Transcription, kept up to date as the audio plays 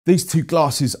These two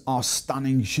glasses are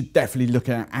stunning. You should definitely look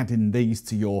at adding these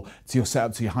to your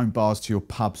setup, to your home bars, to your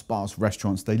pubs, bars,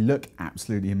 restaurants. They look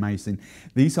absolutely amazing.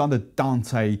 These are the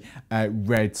Dante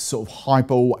Red sort of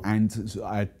highball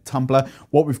and tumbler.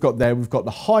 What we've got there, we've got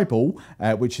the highball,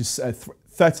 which is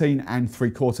 13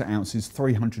 3/4 ounces,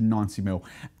 390 ml,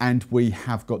 and we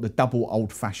have got the double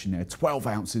old fashioned there, 12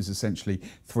 ounces essentially,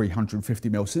 350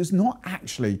 ml. So there's not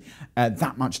actually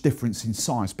that much difference in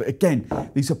size, but again,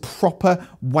 these are proper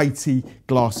weighty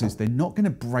glasses. They're not going to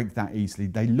break that easily.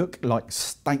 They look like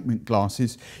statement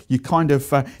glasses. You kind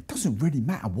of, it doesn't really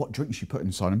matter what drinks you put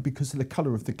inside them because of the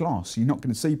colour of the glass. You're not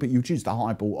going to see, but you'd use the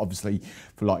highball obviously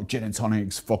for like gin and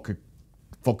tonics, vodka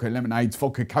lemonades,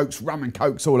 vodka cokes, rum and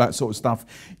cokes, all that sort of stuff.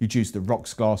 You'd use the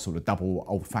rocks glass or the double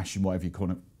old-fashioned, whatever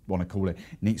you want to call it,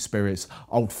 neat spirits,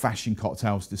 old-fashioned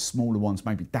cocktails, the smaller ones,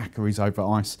 maybe daiquiris over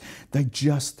ice. They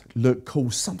just look cool,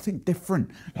 something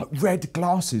different, like red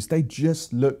glasses. They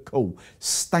just look cool.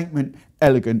 Statement,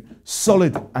 elegant,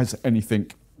 solid as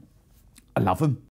anything. I love them.